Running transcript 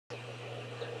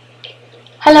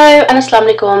Hello and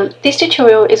Assalamu alaikum. This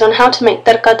tutorial is on how to make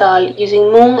Tarka Daal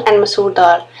using Mung and Masoor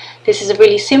Daal. This is a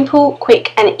really simple,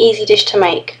 quick and easy dish to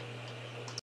make.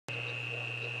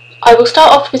 I will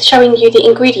start off with showing you the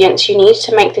ingredients you need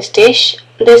to make this dish.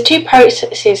 There's two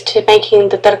processes to making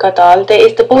the Tarka Daal. There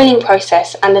is the boiling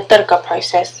process and the Tarka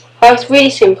process. Both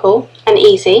really simple and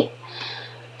easy.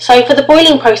 So for the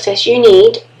boiling process you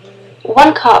need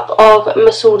 1 cup of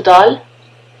Masoor Daal.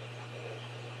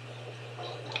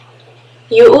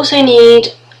 You also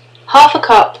need half a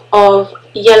cup of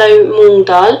yellow Mung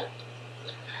Dal,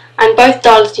 and both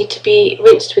dals need to be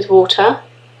rinsed with water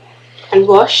and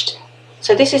washed.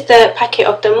 So this is the packet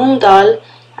of the Mung Dal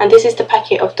and this is the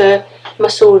packet of the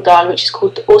Masoor Dal, which is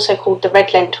also called the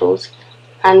red lentils,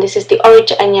 and this is the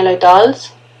orange and yellow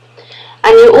dals.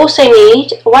 And you also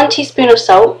need 1 teaspoon of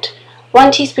salt,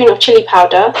 1 teaspoon of chili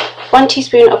powder, 1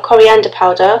 teaspoon of coriander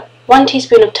powder, 1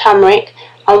 teaspoon of turmeric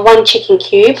and 1 chicken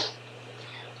cube,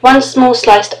 1 small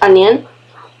sliced onion,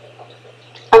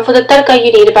 and for the tarka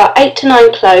you need about 8 to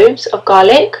 9 cloves of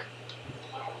garlic,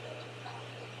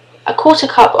 a 1/4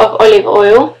 cup of olive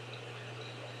oil,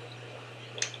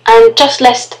 and just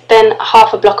less than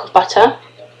half a block of butter.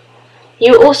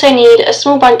 You also need a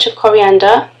small bunch of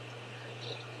coriander,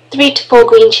 3 to 4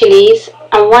 green chilies,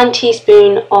 and 1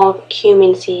 teaspoon of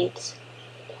cumin seeds.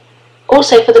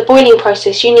 Also for the boiling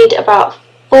process you need about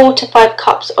 4 to 5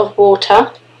 cups of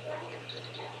water.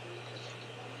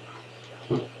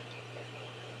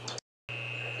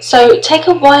 So take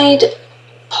a wide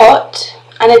pot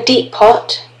and a deep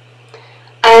pot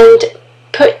and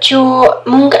put your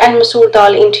Mung and Masoor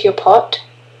Dal into your pot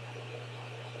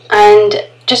and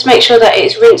just make sure that it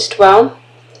is rinsed well.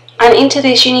 And into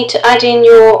this you need to add in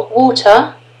your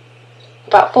water,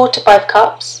 about 4 to 5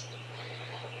 cups,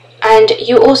 and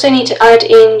you also need to add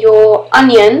in your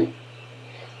onion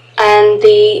and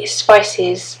the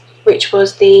spices, which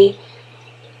was the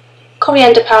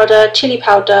coriander powder, chili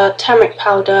powder, turmeric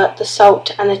powder, the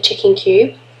salt and the chicken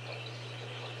cube.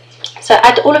 So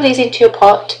add all of these into your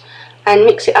pot and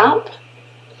mix it up.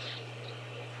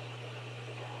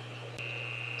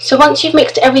 So once you've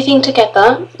mixed everything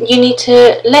together, you need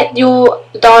to let your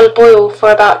dal boil for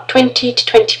about 20 to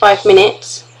 25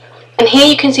 minutes. And here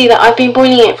you can see that I've been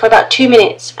boiling it for about 2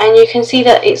 minutes, and you can see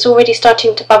that it's already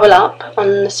starting to bubble up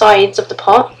on the sides of the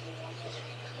pot.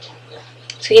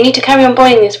 So you need to carry on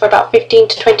boiling this for about 15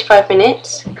 to 25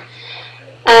 minutes.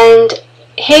 And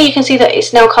here you can see that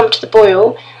it's now come to the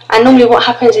boil, and normally what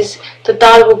happens is the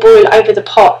dal will boil over the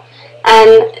pot.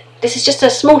 And this is just a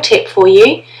small tip for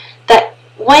you, that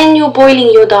when you're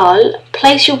boiling your dal,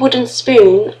 place your wooden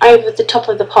spoon over the top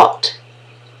of the pot,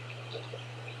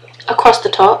 across the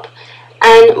top,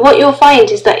 and what you'll find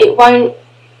is that it won't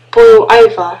boil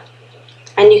over,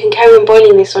 and you can carry on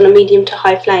boiling this on a medium to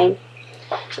high flame.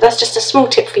 So that's just a small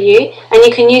tip for you, and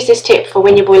you can use this tip for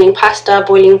when you're boiling pasta,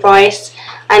 boiling rice,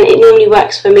 and it normally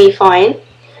works for me fine.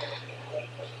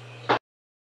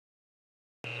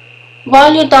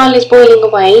 While your dal is boiling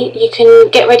away, you can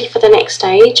get ready for the next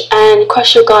stage and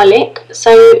crush your garlic.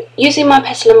 So using my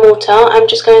pestle and mortar, I'm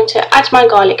just going to add my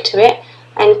garlic to it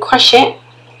and crush it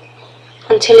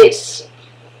until it's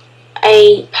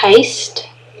a paste.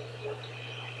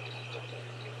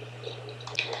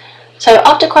 So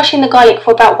after crushing the garlic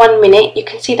for about 1 minute, you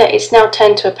can see that it's now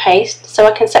turned to a paste. So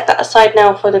I can set that aside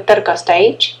now for the tarka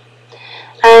stage.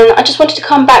 And I just wanted to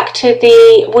come back to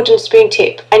the wooden spoon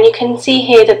tip, and you can see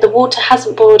here that the water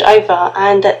hasn't boiled over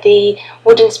and that the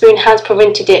wooden spoon has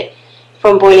prevented it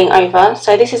from boiling over.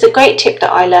 So this is a great tip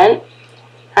that I learned,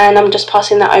 and I'm just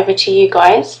passing that over to you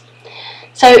guys.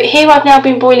 So here I've now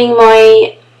been boiling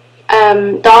my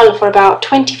dal for about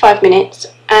 25 minutes,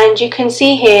 and you can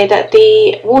see here that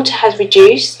the water has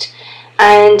reduced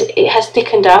and it has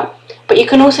thickened up, but you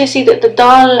can also see that the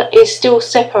dal is still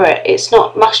separate, it's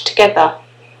not mushed together,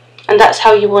 and that's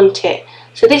how you want it.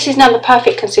 So this is now the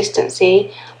perfect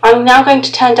consistency. I'm now going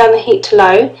to turn down the heat to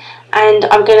low, and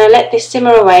I'm going to let this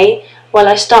simmer away while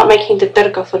I start making the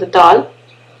tarka for the dal.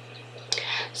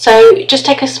 So just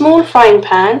take a small frying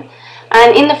pan,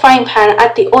 and in the frying pan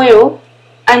add the oil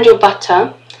and your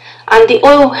butter, and the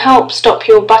oil helps stop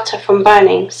your butter from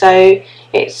burning, so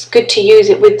it's good to use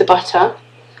it with the butter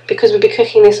because we'll be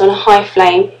cooking this on a high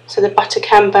flame, so the butter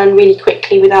can burn really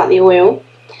quickly without the oil.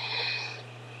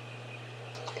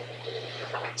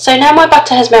 So now my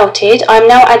butter has melted, I'm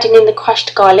now adding in the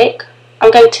crushed garlic.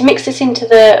 I'm going to mix this into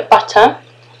the butter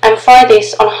and fry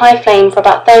this on high flame for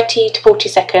about 30 to 40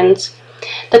 seconds.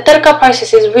 The tarka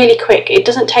process is really quick, it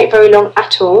doesn't take very long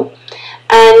at all.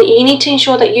 And you need to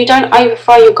ensure that you don't over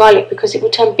fry your garlic because it will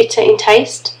turn bitter in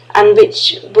taste, and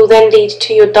which will then lead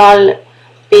to your dal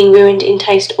being ruined in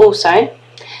taste also.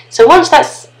 So once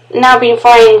that's now been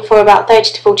frying for about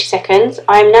 30 to 40 seconds,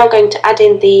 I'm now going to add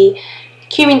in the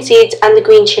cumin seeds and the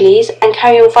green chilies and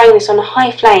carry on frying this on a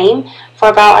high flame for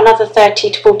about another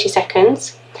 30 to 40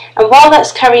 seconds. And while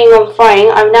that's carrying on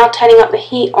frying, I'm now turning up the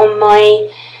heat on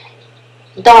my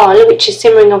dal, which is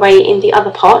simmering away in the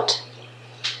other pot.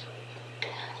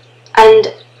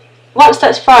 And once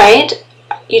that's fried,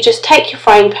 you just take your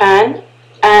frying pan,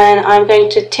 and I'm going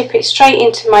to tip it straight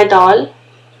into my dal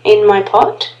in my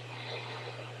pot.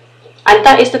 And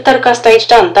that is the tarka stage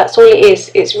done. That's all it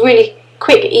is. It's really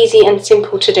quick, easy and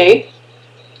simple to do.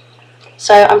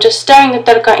 So I'm just stirring the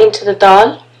tarka into the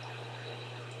dal,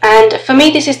 and for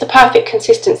me this is the perfect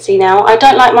consistency now. I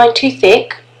don't like mine too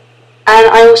thick, and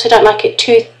I also don't like it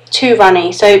too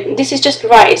runny, so this is just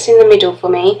right. It's in the middle for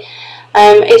me.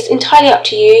 It's entirely up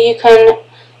to you. You can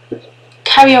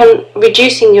carry on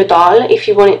reducing your dal if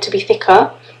you want it to be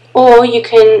thicker, or you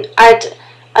can add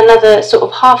another sort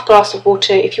of half glass of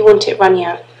water if you want it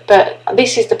runnier, but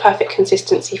this is the perfect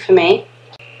consistency for me.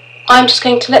 I'm just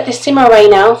going to let this simmer away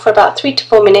now for about 3 to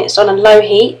 4 minutes on a low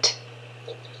heat.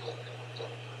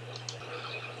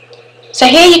 So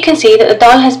here you can see that the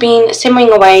dal has been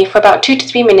simmering away for about 2 to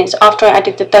 3 minutes after I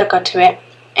added the tarka to it,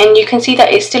 and you can see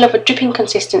that it's still of a dripping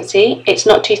consistency. It's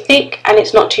not too thick and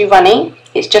it's not too runny,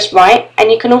 it's just right,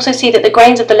 and you can also see that the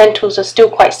grains of the lentils are still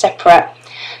quite separate.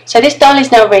 So this dal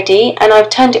is now ready, and I've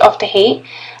turned it off the heat,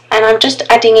 and I'm just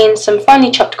adding in some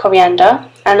finely chopped coriander,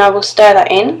 and I will stir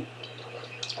that in.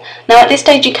 Now at this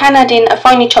stage you can add in a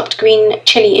finely chopped green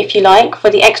chilli if you like for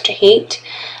the extra heat,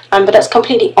 but that's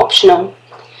completely optional.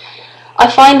 I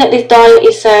find that this dal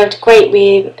is served great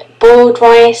with boiled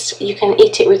rice. You can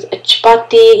eat it with a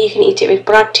chapati, you can eat it with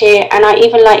parathe, and I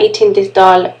even like eating this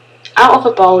dal out of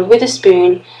a bowl with a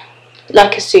spoon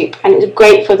like a soup, and it's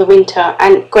great for the winter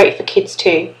and great for kids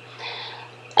too.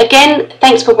 Again,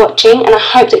 thanks for watching, and I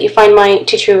hope that you find my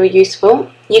tutorial useful.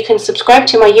 You can subscribe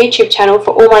to my YouTube channel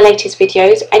for all my latest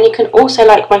videos, and you can also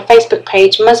like my Facebook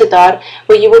page Mazadaar,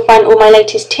 where you will find all my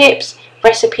latest tips,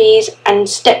 recipes and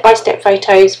step-by-step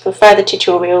photos for further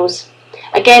tutorials.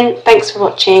 Again, thanks for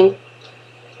watching.